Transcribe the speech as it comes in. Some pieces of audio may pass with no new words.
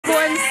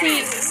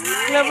si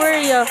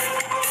Claveria.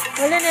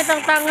 Wala na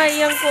itang tanga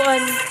iyang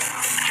kuan.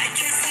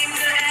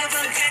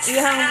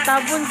 Iyang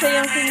tabon sa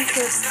iyang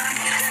swimsuit.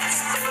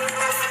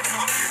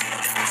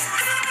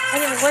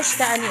 Ano, mag-watch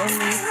ka ani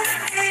Umi?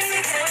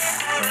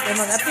 Okay,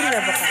 mag-apil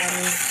na ba ka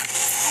ani?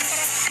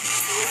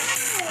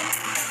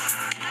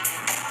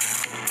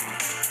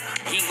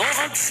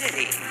 Hingohog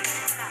City.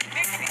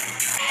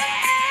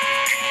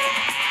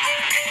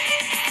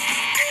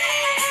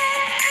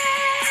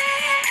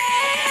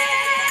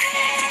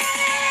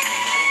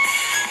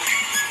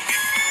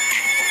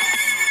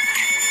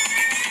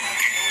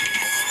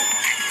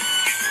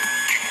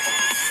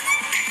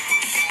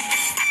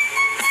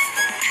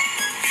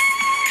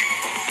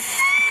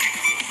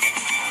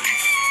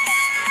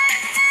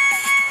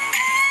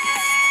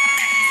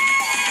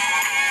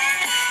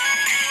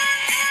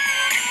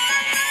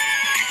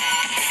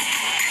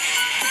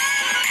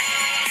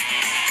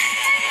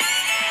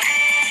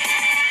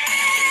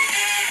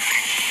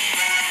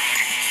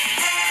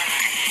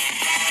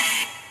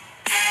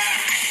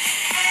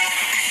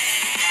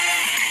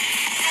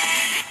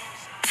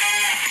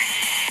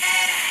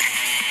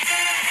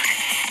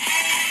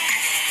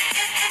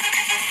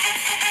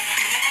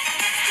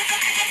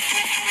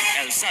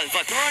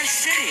 Salvador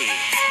City.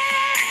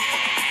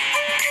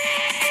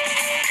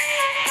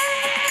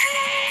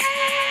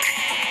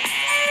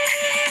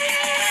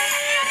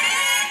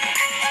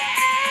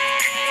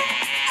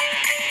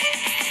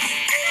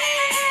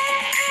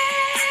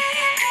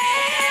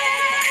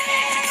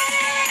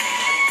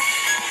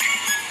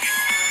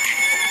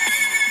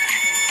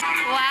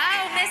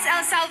 Wow, Miss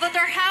El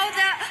Salvador,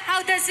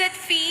 how does it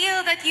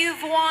feel that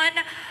you've won,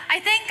 I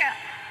think,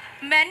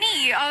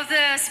 many of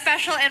the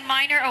special and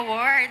minor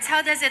awards?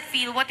 How does it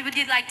feel? What would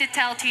you like to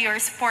tell to your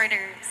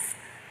supporters?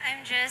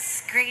 I'm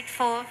just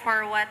grateful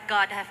for what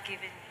God have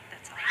given me.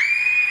 That's all.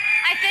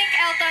 I think,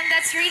 Elton,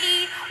 that's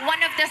really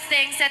one of the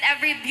things that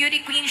every beauty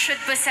queen should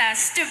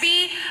possess, to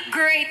be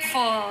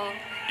grateful.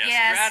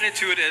 Yes,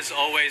 gratitude is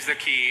always the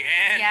key.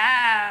 And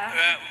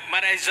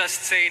might I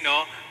just say,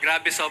 no,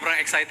 grabe, sobrang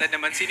excited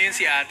naman. Sino yun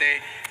si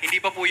ate? Hindi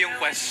pa po yung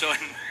question.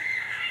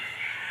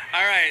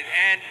 All right,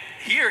 and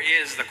here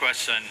is the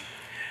question.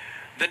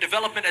 The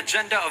development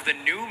agenda of the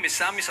new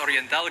Misamis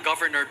Oriental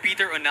Governor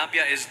Peter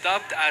Onabia is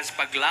dubbed as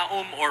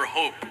Paglaom or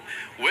Hope,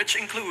 which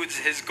includes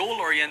his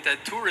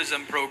goal-oriented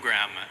tourism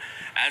program.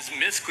 As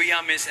Miss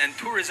Kuyamis and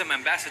Tourism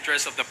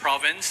Ambassadress of the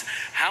province,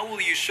 how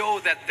will you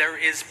show that there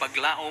is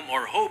Paglaom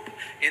or Hope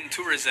in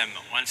tourism?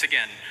 Once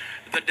again,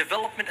 the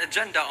development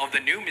agenda of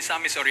the new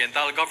Misamis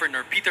Oriental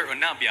Governor Peter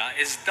Onabia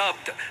is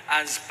dubbed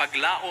as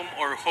Paglaom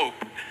or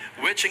Hope,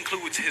 which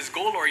includes his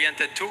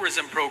goal-oriented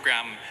tourism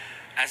program.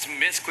 As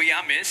Miss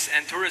Kuyamis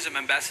and Tourism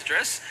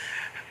Ambassadress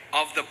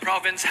of the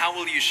province, how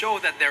will you show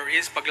that there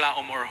is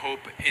Paglaom or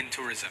Hope in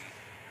tourism?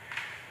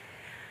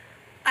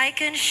 I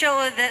can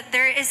show that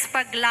there is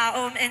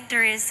Paglaom in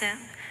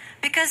tourism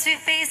because we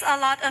face a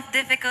lot of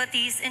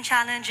difficulties and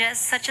challenges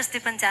such as the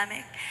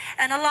pandemic,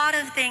 and a lot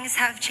of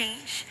things have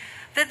changed.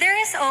 But there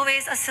is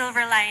always a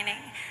silver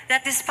lining,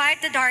 that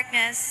despite the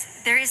darkness,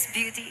 there is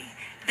beauty.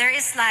 There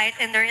is light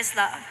and there is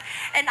love.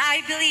 And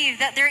I believe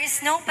that there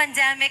is no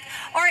pandemic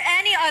or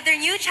any other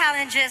new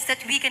challenges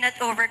that we cannot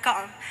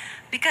overcome.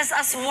 Because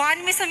as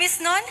one Misamis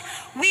nun,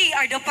 we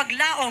are the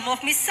Paglaom of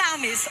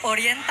Misamis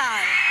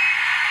Oriental.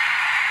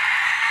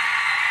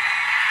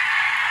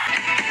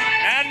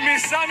 And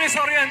Misamis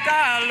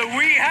Oriental,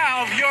 we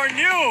have your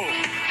new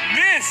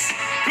Miss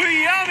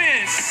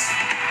Kuyamis.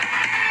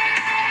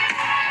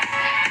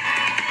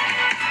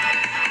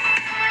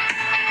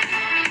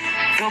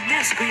 The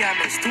Miss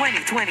Kuyamis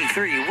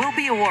 2023 will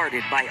be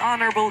awarded by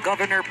Honorable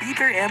Governor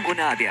Peter M.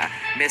 Onabia,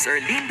 Miss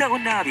Erlinda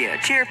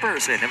Onabia,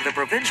 Chairperson of the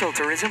Provincial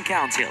Tourism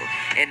Council,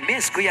 and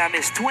Miss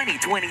Kuyamis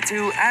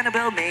 2022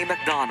 Annabelle May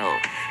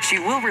McDonald. She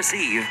will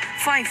receive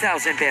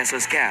 5,000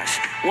 pesos cash,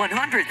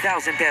 100,000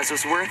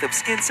 pesos worth of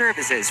skin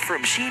services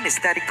from Sheen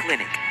Aesthetic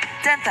Clinic,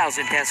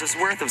 10,000 pesos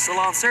worth of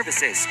salon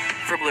services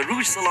from La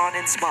Rouge Salon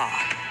and Spa.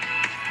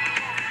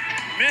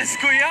 Miss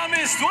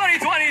Kuyamis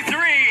 2023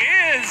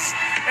 is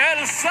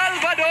El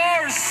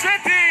Salvador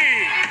City!